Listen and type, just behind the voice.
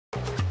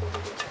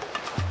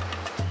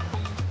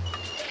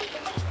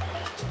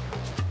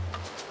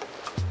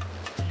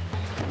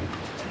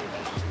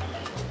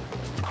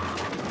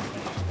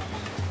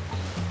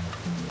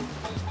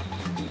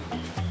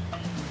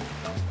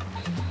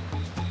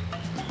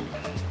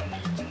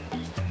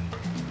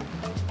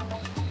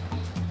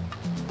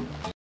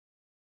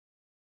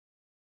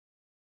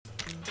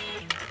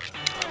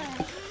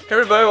Hey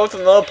everybody, welcome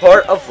to another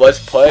part of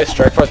Let's Play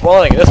Strike Force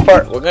Bowling. In this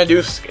part, we're gonna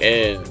do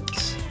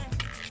skins.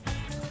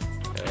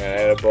 I'm gonna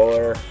add a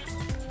bowler.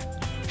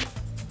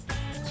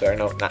 Sorry,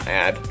 no, not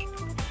add.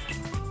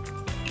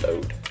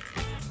 Load.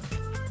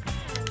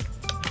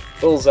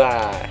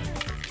 Bullseye.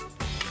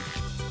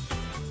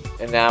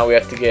 And now we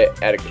have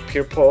to add a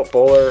computer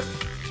bowler.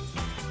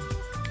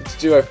 Let's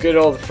do our good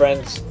old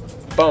friends,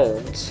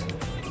 Bones.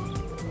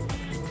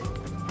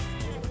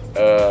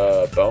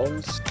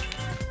 Bones?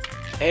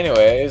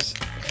 Anyways.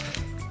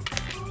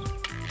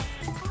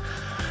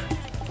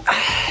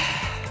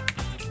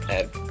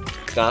 Add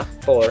not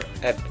bowler.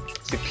 Add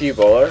CPU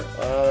bowler.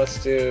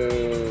 Let's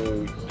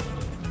do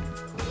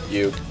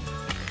you.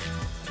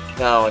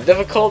 Now in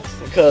difficult,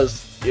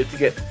 because you have to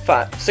get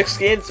 6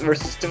 skins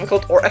versus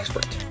difficult or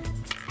expert.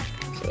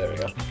 So there we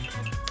go.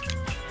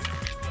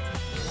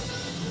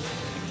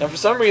 Now for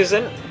some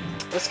reason,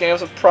 this game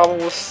has a problem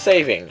with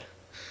saving.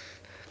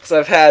 Because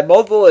I've had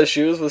multiple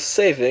issues with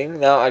saving.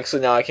 Now I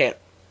can't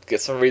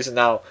get some reason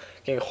now.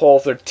 Getting hole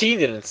 13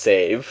 didn't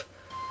save.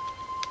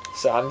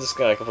 So I'm just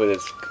gonna completely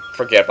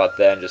forget about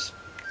that and just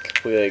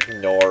completely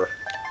ignore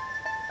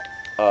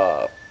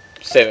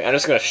saving. I'm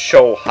just gonna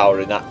show how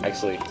to not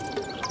actually.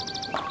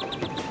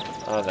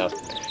 I don't know.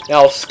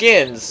 Now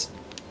skins,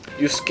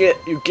 you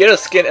get a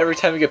skin every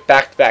time you get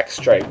back-to-back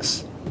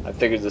strikes. I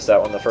figured this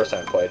out when the first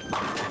time I played.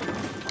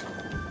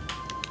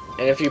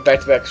 And if you get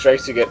back-to-back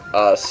strikes, you get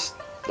the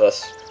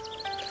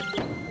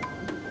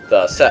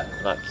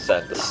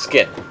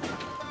skin.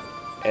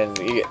 And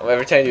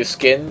every time you do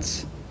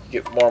skins,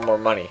 you get more and more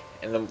money.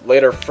 And the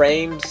later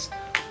frames,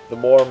 the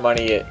more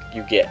money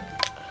you get.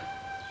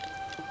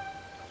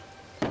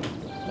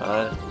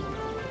 I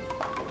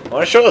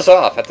want to show this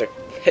off. I have to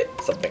hit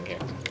something here.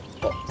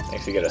 Well,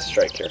 actually get a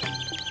strike here.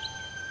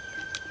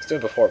 Let's do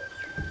it before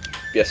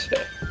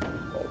yesterday.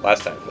 Well,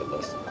 last time I filled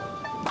this.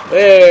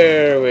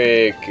 There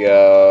we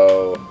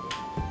go.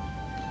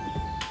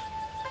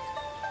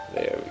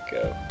 There we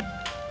go.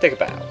 Take a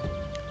bow.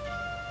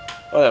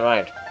 Oh, never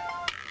mind.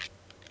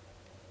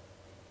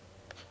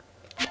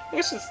 I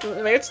guess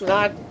it's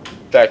not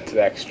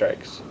back-to-back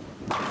strikes.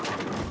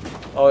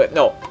 Oh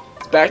no,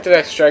 it's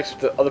back-to-back strikes.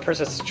 But the other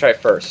person has to try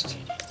first,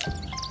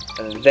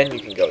 and then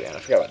you can go down. I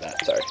forgot about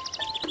that. Sorry.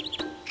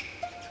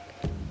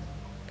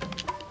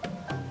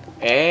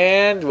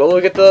 And will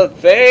we get the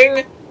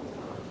thing?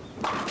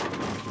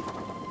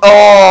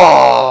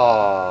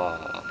 Oh!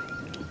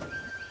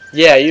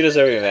 Yeah, you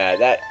deserve to be mad.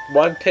 That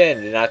one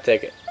pin did not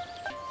take it.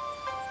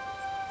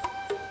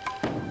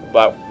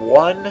 But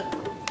one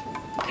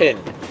pin.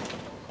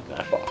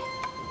 Not fall.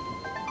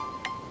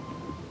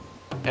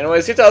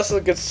 Anyways, you also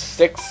get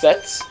 6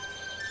 sets.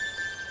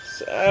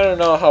 So I don't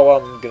know how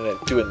I'm gonna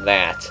do in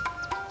that.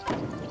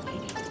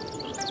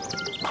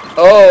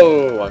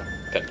 Oh, one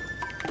pin.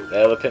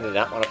 The other pin did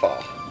not want to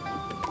fall.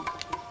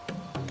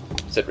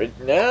 Is it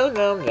no.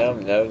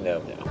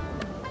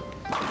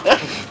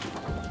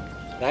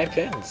 9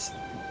 pins.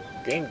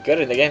 Getting good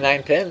in the game,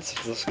 9 pins.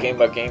 This game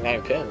about getting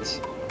 9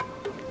 pins.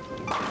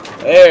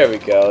 There we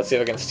go. Let's see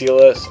if I can steal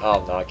this.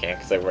 Oh no, I can't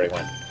because I already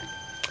went.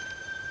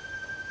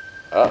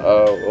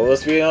 Uh-oh. Will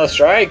this be another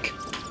strike?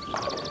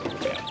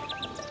 Okay.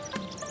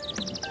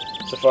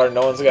 So far,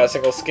 no one's got a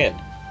single skin.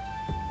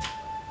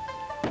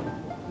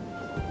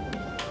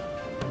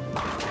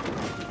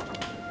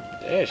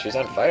 Yeah, she's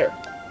on fire.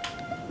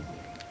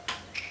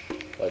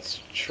 Let's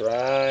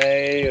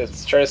try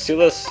to steal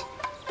this.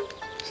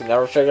 So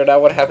never figured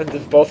out what happens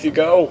if both you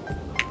go.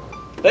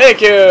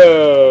 Thank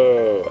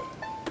you!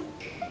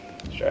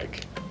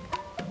 Strike.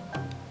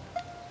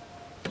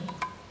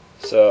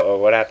 So,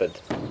 what happened?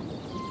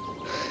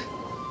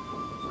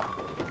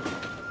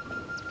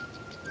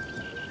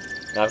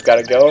 Now I've got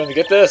to go and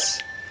get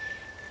this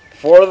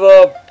for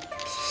the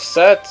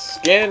set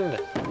skin.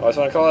 I always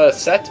want to call it a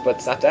set, but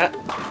it's not that.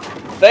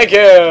 Thank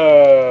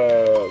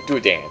you. Do a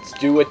dance.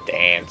 Do a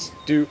dance.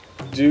 Do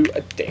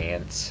a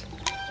dance.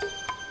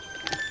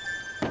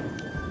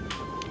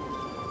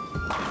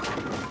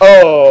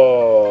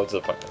 Oh,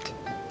 disappointment.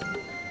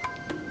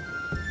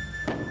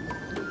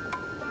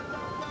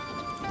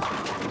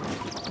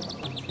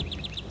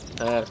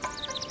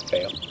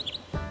 Fail.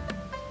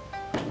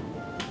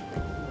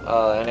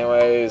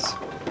 Anyways,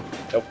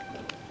 nope.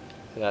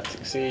 Did not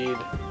succeed.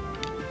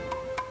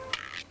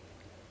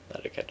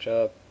 Not to catch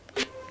up.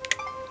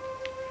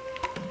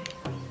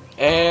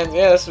 And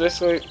yeah, that's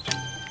basically.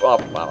 Oh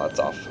wow, that's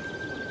off.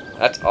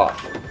 That's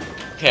off.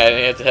 Yeah, I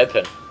didn't hit the head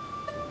pin.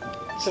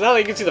 So now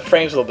you can see the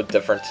frames a little bit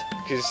different.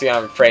 Because you see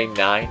I'm frame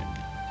 9.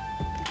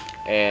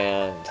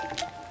 And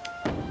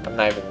I'm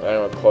not even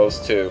anywhere close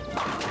to.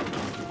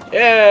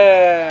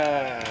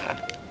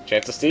 Yeah!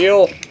 Chance to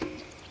steal.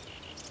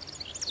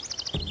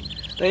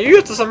 Now you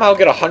have to somehow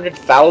get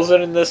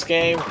 100,000 in this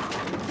game.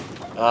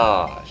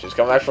 Ah, she's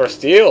coming back for a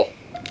steal.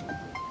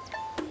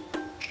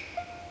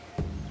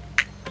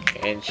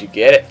 And you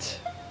get it.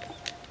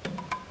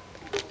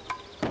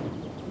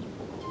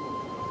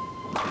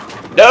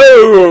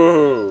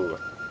 No!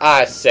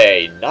 I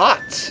say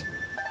not.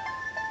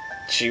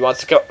 She wants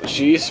to go.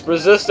 She's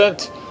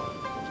resistant.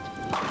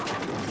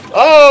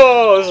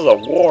 Oh, this is a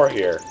war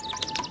here.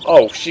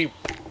 Oh, she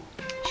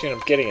ended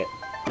up getting it.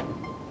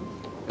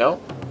 No?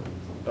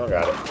 No one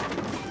got it.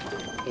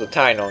 It was a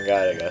tie, no one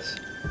got it, I guess.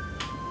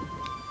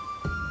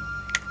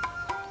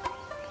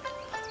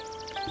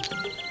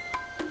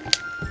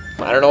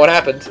 I don't know what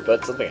happened,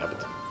 but something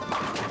happened.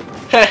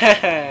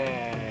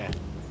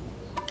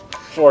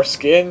 4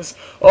 skins.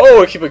 Oh,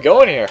 we keep it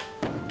going here.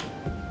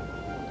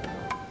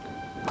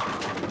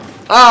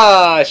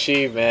 Ah,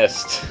 she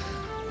missed.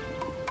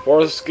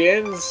 4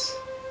 skins.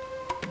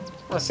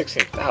 Oh,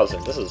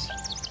 16,000. This is.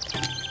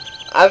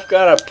 I've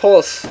got to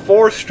pull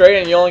 4 straight,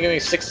 and you only give me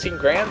 16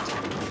 grand.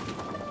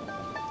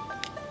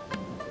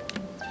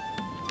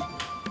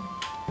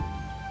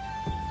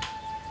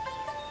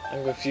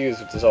 I'm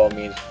confused what this all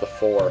means with the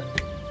 4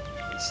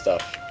 and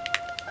stuff.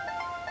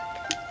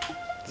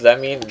 Does that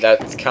mean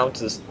that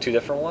counts as 2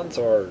 different ones,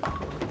 or?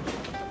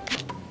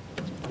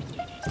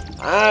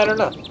 I don't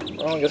know.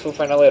 Well, I guess we'll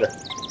find out later.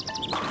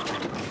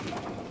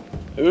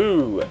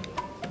 Ooh.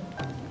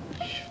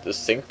 The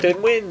Sync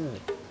did win!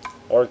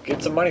 Or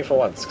get some money for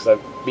once, because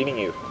I'm beating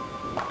you.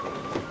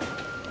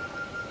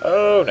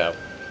 Oh no.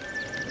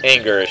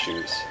 Anger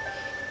issues.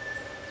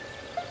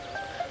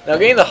 Now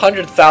getting the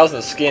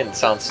 100,000 skins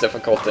sounds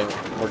difficult and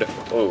more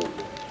difficult. Ooh.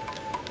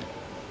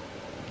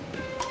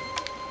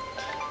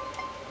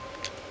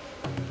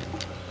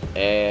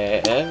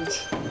 And...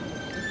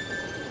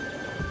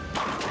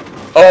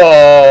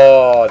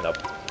 Oh, no.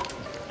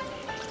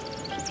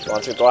 She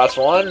wants to get the last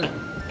one.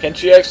 Can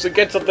she actually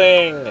get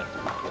something?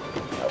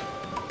 Nope.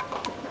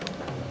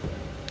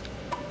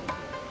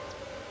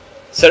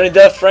 70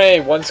 death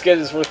frame. 1 skin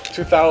is worth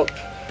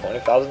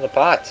 20,000 a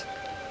pot.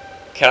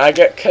 Can I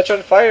catch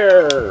on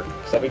fire?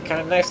 Cause that'd be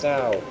kind of nice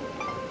now.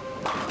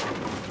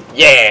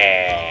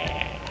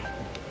 Yeah.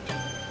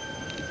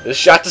 This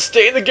shot to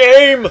stay in the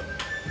game.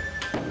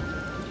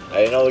 I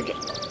didn't know the game.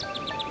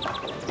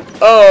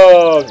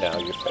 Oh, no,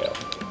 you failed.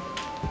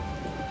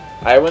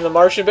 I win the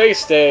Martian base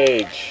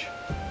stage.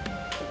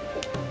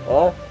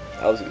 Well,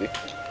 that was easy.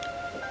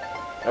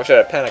 I should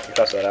have panicked and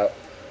crossed that out.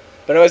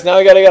 But anyways, now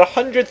we gotta get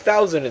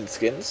 100,000 in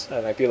skins.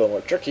 That might be a little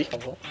more tricky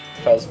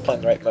if I was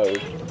playing the right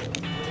mode.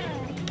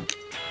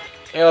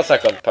 Yeah, let's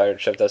not go on pirate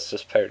ship. That's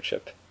just pirate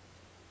ship.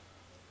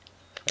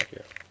 Right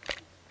here.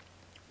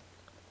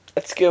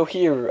 Let's go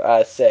here,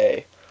 I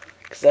say.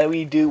 Cause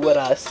we do what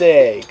I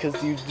say.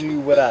 Cause you do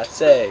what I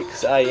say.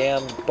 Cause I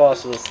am the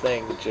boss of this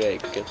thing,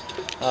 Jake. Cause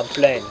I'm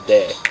playing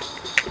today.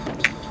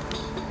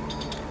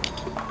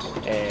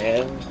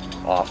 And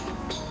off.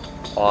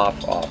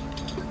 Off, off.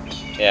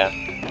 Yeah.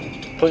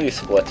 Please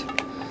split.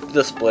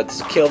 The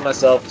splits. Killed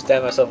myself,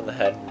 stabbed myself in the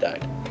head, and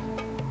died.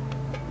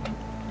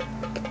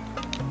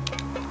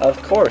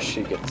 Of course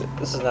she gets it.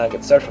 This is not a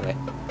good start for me.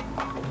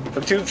 For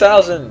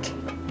 2,000!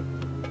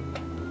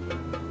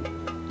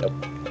 Nope.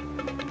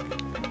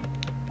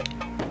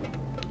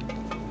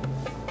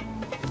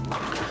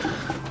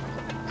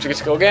 She gets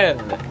to go again!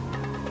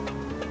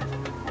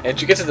 And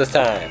she gets it this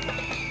time!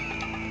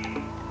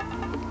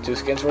 2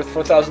 skins worth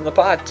 4,000 a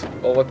pot.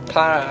 Well, what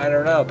pot? I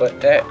don't know,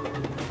 but hey.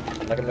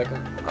 I'm not gonna make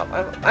them.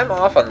 I'm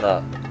off on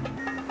the.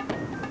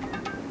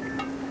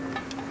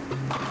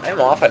 I'm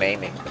off on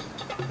aiming.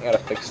 I gotta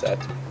fix that.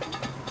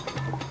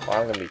 Or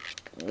I'm gonna be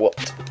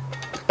whooped.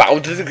 Bow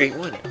to the great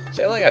one.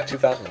 See, I only got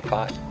 2,000 a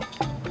pot.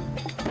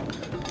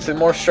 So the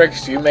more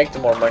strikes you make, the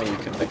more money you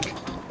can make.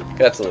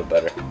 That's a little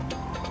better.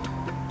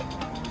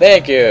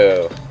 Thank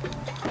you.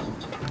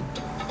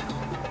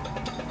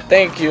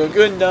 Thank you.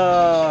 Good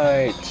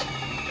night.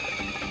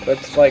 But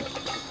it's like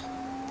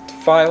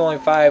only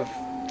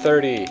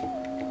 5:30.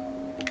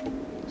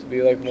 To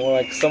be like more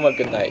like somewhat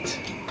good night.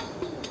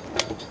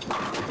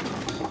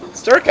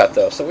 It's dark out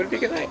though, so it would be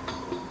good night.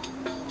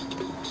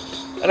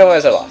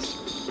 Otherwise, I lost.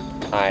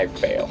 I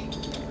fail.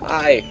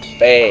 I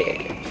fail.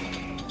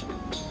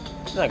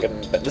 It's not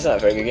good. This is not a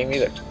very good game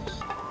either.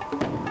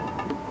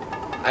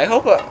 I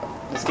hope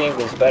this game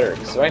goes better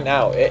because right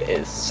now it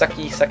is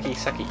sucky, sucky,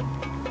 sucky.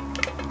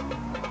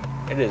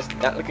 It is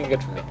not looking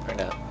good for me right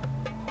now.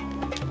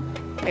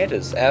 It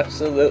is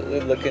absolutely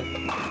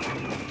looking.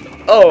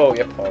 Oh,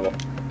 yep, horrible.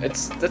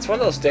 It's one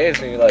of those days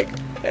when you're like,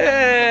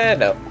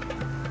 no.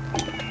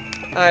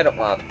 I don't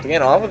want to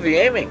get on with the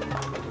aiming.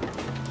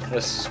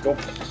 Just go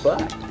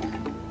back.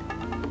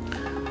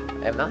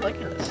 I'm not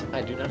liking this.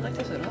 I do not like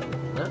this at all.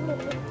 No, no,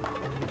 no.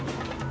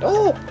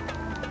 No!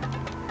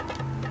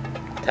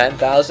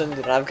 10,000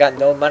 and I've got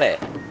no money.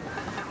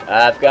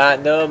 I've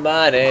got no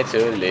money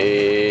to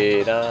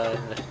lead on.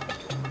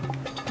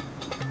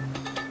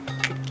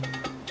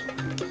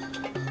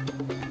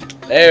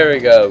 There we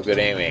go. Good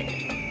aiming.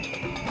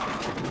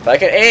 If I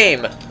can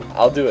aim,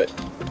 I'll do it.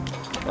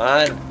 Come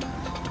on.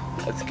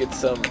 Let's get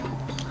some.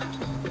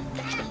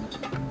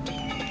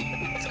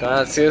 Let's go on.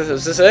 Let's see.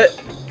 Is this it?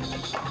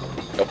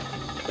 Nope.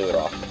 Blew it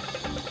off.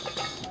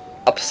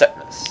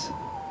 Upsetness.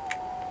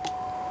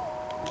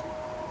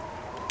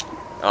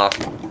 Off.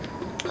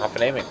 Off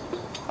and aiming.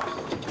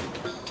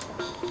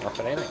 Off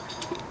and aiming.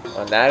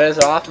 When that is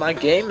off, my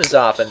game is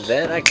off, and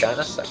then I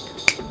kinda suck.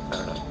 I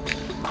don't know.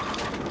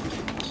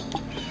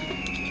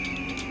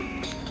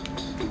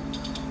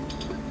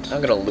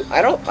 I'm gonna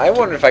I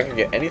wonder if I can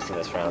get anything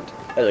this round.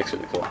 That looks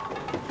really cool.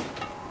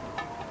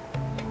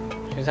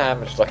 She's not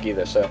much luck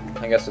either, so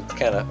I guess it's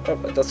kind of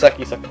the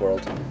sucky suck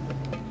world.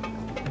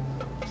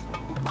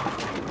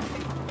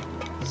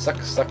 Suck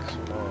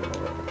world.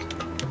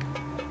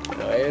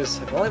 Anyways,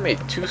 I've only made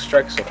 2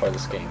 strikes so far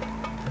this game.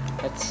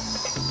 That's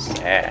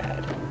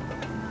sad.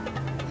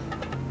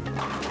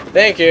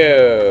 Thank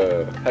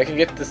you! I can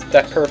get this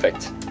that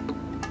perfect.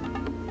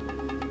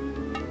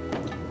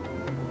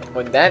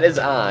 When that is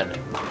on,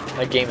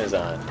 my game is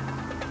on.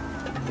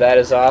 If that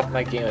is off,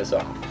 my game is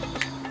off.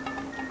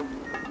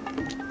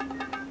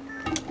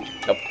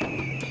 Nope.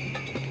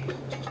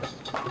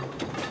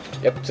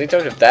 Yep, see,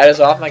 told you, if that is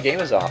off, my game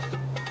is off.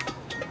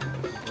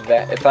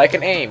 That if I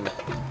can aim.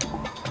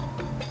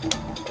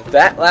 If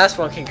that last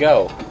one can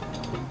go.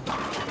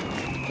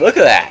 Look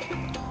at that!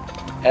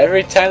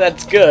 Every time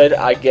that's good,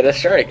 I get a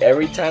strike.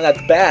 Every time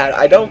that's bad,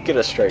 I don't get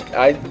a strike.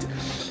 A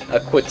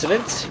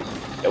coincidence?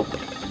 Nope.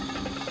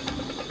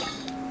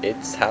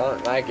 It's how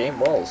my game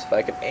rolls. If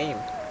I can aim.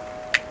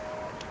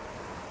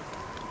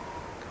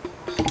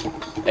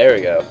 There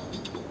we go.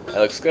 That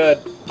looks good.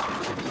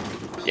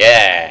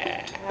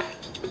 Yeah!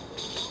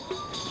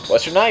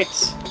 What's your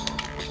knights?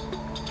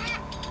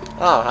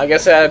 Oh, I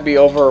guess that'd be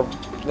over.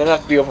 Then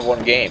have to be over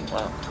 1 game.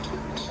 Wow.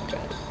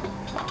 Okay.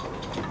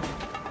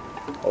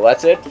 Well,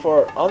 that's it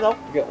for. Oh no,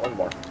 we got 1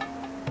 more.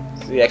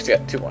 So you actually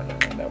got 2 more.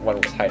 That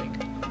one was hiding.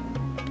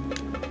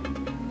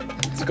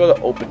 Let's go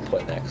to open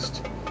play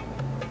next.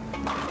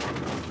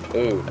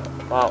 Ooh, no.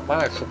 Wow, why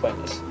am I still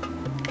playing this?